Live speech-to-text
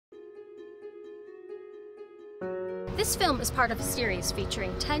This film is part of a series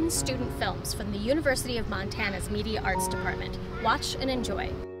featuring 10 student films from the University of Montana's Media Arts Department. Watch and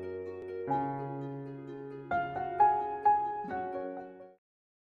enjoy.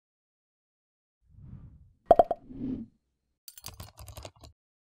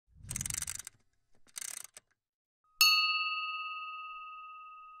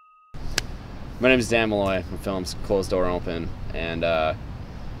 My name is Dan Molloy. The film's Closed Door Open, and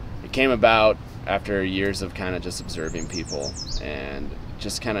it came about after years of kind of just observing people and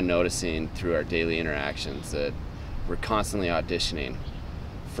just kind of noticing through our daily interactions that we're constantly auditioning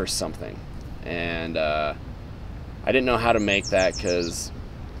for something. And I didn't know how to make that because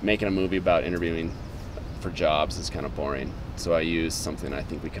making a movie about interviewing for jobs is kind of boring. So I used something I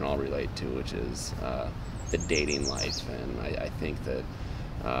think we can all relate to, which is the dating life. And I think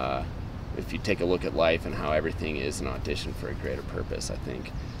that if you take a look at life and how everything is an audition for a greater purpose, I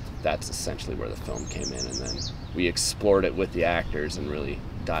think that's essentially where the film came in. And then we explored it with the actors and really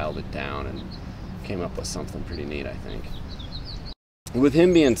dialed it down and came up with something pretty neat, I think. With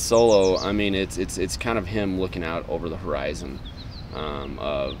him being solo, I mean, it's kind of him looking out over the horizon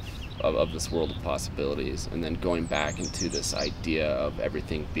of this world of possibilities, and then going back into this idea of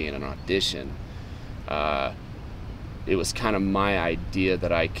everything being an audition. It was kind of my idea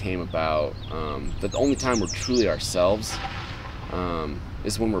that I came about, that the only time we're truly ourselves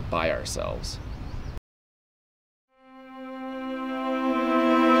is when we're by ourselves.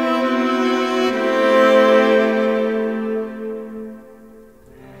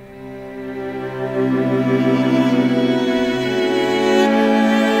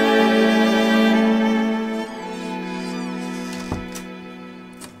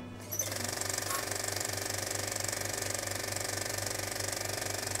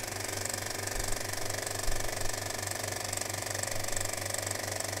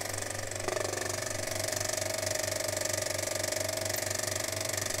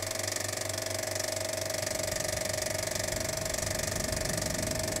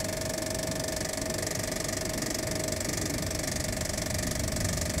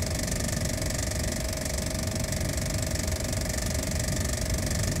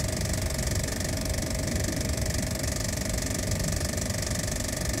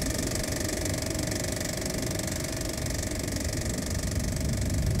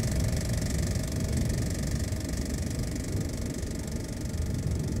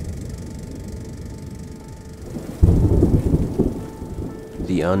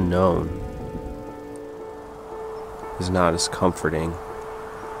 The unknown is not as comforting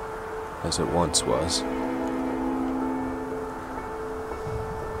as it once was.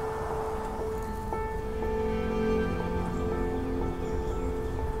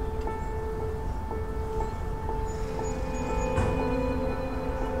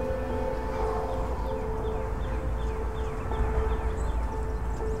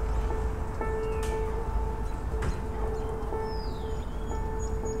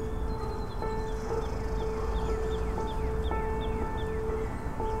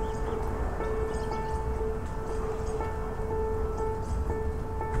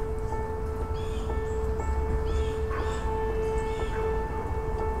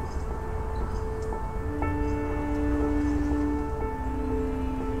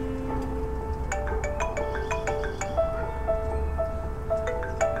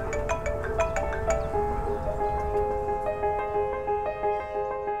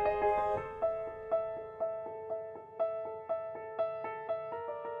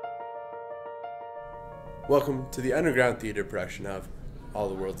 Welcome to the underground theater production of All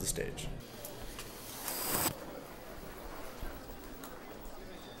the World's a Stage.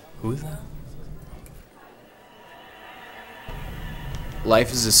 Who is that?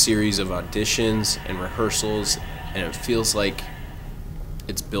 Life is a series of auditions and rehearsals, and it feels like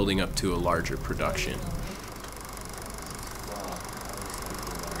it's building up to a larger production.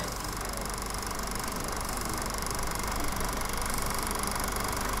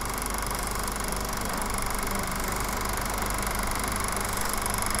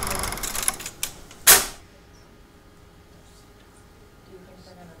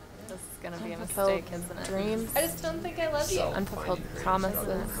 Gonna be a mistake, isn't it? Dreams. I just don't think I love you. Unfulfilled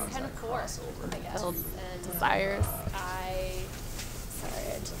promises. Kind of forced. Unfulfilled desires. I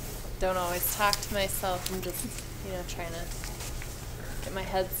don't always talk to myself. I'm just, trying to get my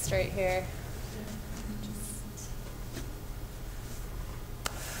head straight here.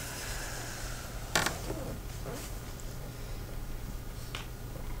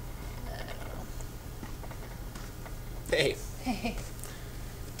 Hey. Hey.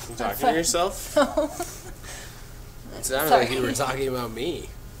 You talking to yourself? No. It sounded like you were talking about me.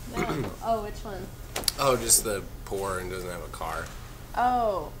 No. Oh, which one? Oh, just the poor and doesn't have a car.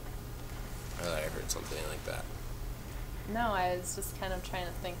 Oh. I thought I heard something like that. No, I was just kind of trying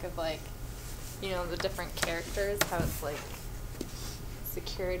to think of, like, you know, the different characters, how it's like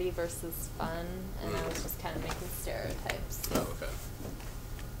security versus fun, and I was just kind of making stereotypes. Oh, okay.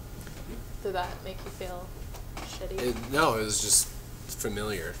 Did that make you feel shitty? No, it was just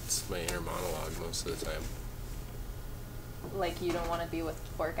familiar. It's my inner monologue most of the time. Like you don't want to be with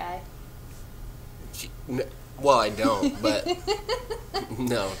the poor guy? Well, I don't, but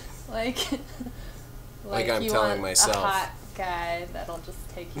no. Like I'm telling myself. A hot guy that'll just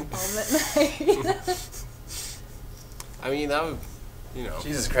take you home at night. I mean, that would, you know.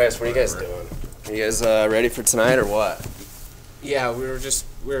 Jesus Christ, what are you guys doing? Are you guys ready for tonight or what? Yeah, we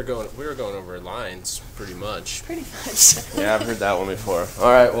were going over lines pretty much. Pretty much. Yeah, I've heard that one before.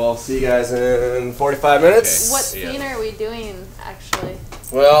 All right, well, see you guys in 45 minutes. Okay. What scene are we doing, actually?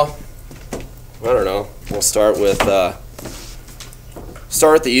 Well, I don't know. We'll start with the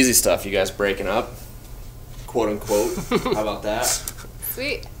easy stuff. You guys breaking up, quote unquote. How about that?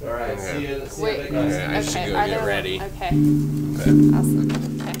 Sweet. All right. Okay. See you. Wait. Okay, I should go get ready. Okay. Okay. Awesome.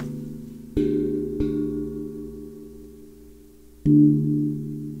 Okay.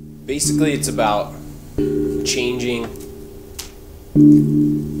 Basically, it's about changing. I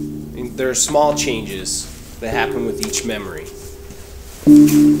mean, there are small changes that happen with each memory.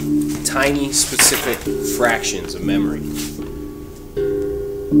 Tiny, specific fractions of memory.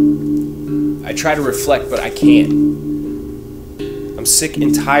 I try to reflect, but I can't. I'm sick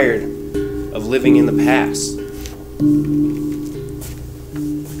and tired of living in the past.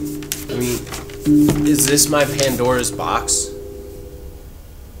 I mean, is this my Pandora's box?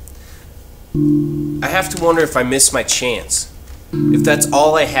 I have to wonder if I miss my chance. If that's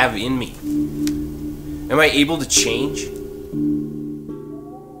all I have in me. Am I able to change?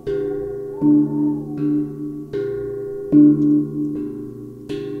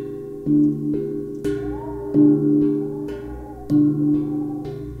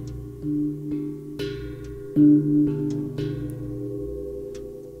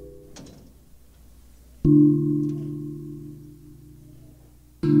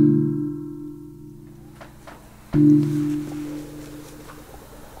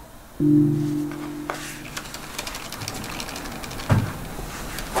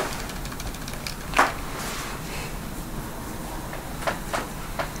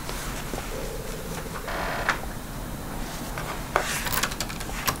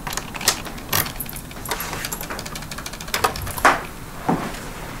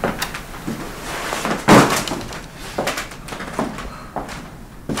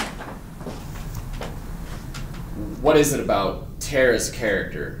 What is it about Tara's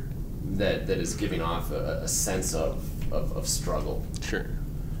character that is giving off a sense of struggle? Sure.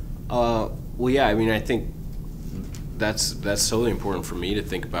 Well, yeah, I mean, I think that's totally important for me to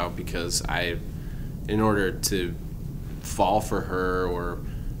think about, because in order to fall for her or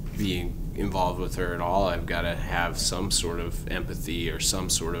be involved with her at all, I've got to have some sort of empathy or some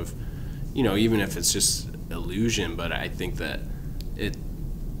sort of, you know, even if it's just illusion, but I think that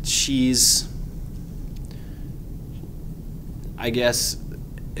I guess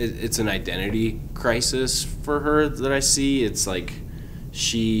it's an identity crisis for her that I see. It's like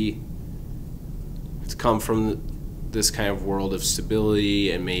it's come from this kind of world of stability,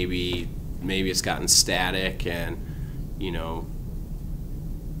 and maybe it's gotten static, and you know,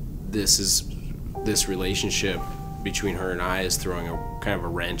 this relationship between her and I is throwing a kind of a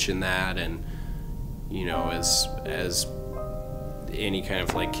wrench in that, and you know, as any kind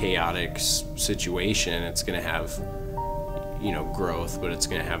of like chaotic situation, it's going to have, you know, growth, but it's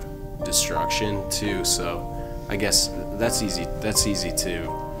going to have destruction too. So I guess that's easy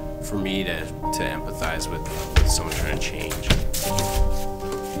for me to empathize with someone trying to change.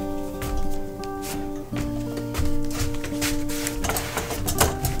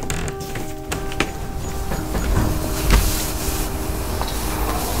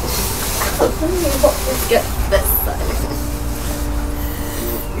 Let's get this side.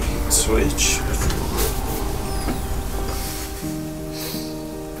 Switch.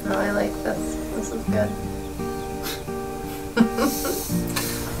 Oh, I like this. This is good.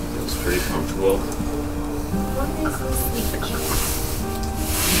 Feels pretty comfortable. What is this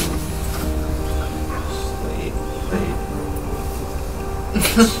sleep?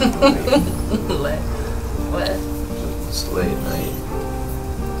 Late. What? It's late night.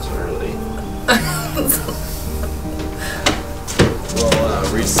 It's early.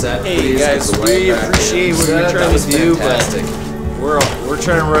 Well, reset. Hey guys, we appreciate what you're trying to do, but we're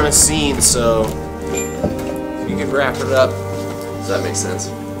trying to run a scene, so if you could wrap it up. Does that make sense?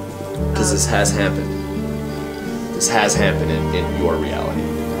 Because this has happened. This has happened in your reality.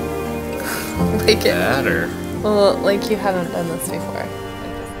 Like that, or? Well, like you haven't done this before.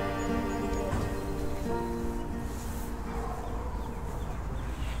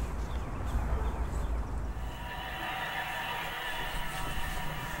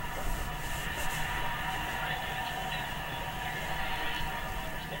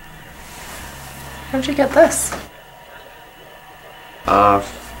 Where'd you get this?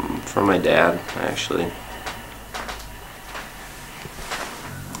 From my dad, actually.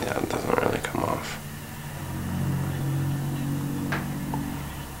 Yeah, it doesn't really come off.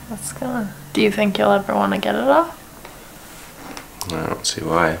 That's gonna... Do you think you'll ever want to get it off? I don't see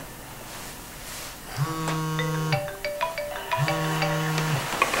why.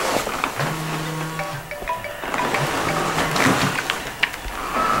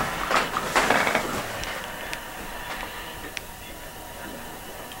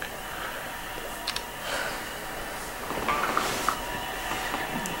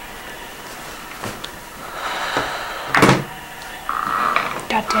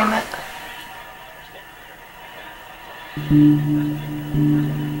 God damn it.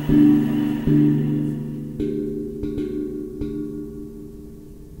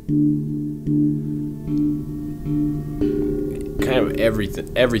 Kind of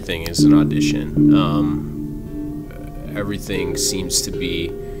everything is an audition. Everything seems to be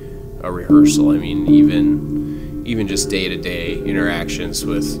a rehearsal. I mean, even just day-to-day interactions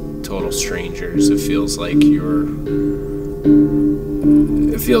with total strangers, it feels like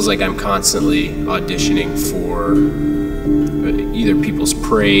I'm constantly auditioning for either people's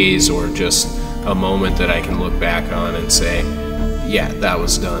praise or just a moment that I can look back on and say, yeah, that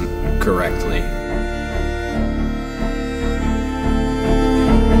was done correctly.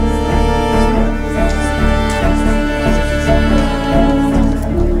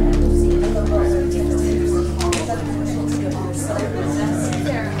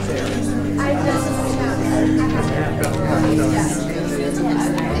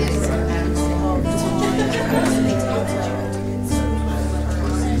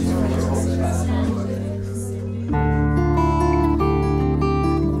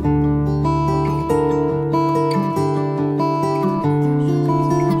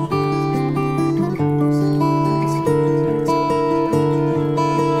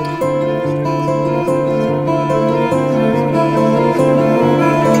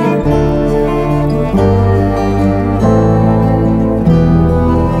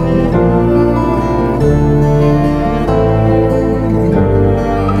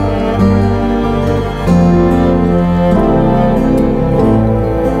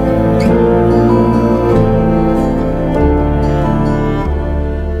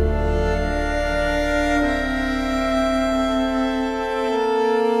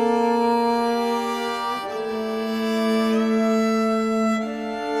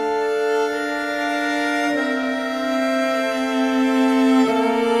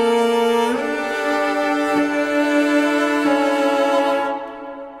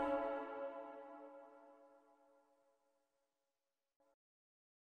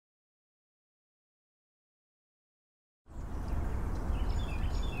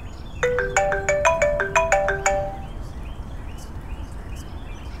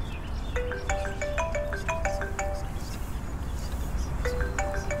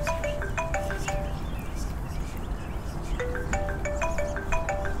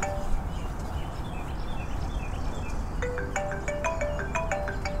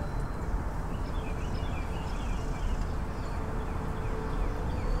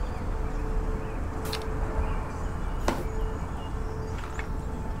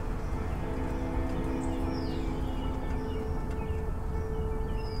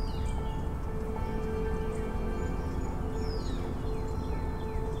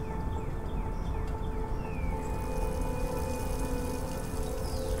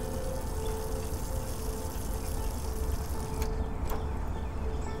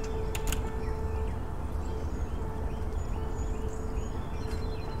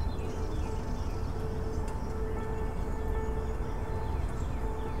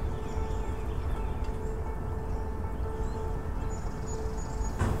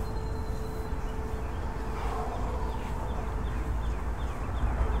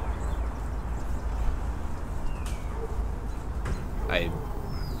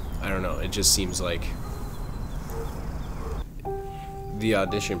 I don't know, it just seems like the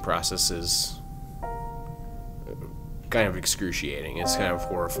audition process is kind of excruciating. It's kind of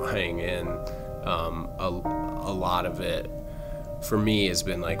horrifying, and a lot of it for me has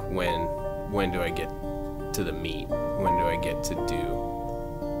been like, when do I get to the meat? When do I get to do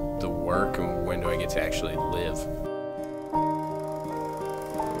the work and when do I get to actually live.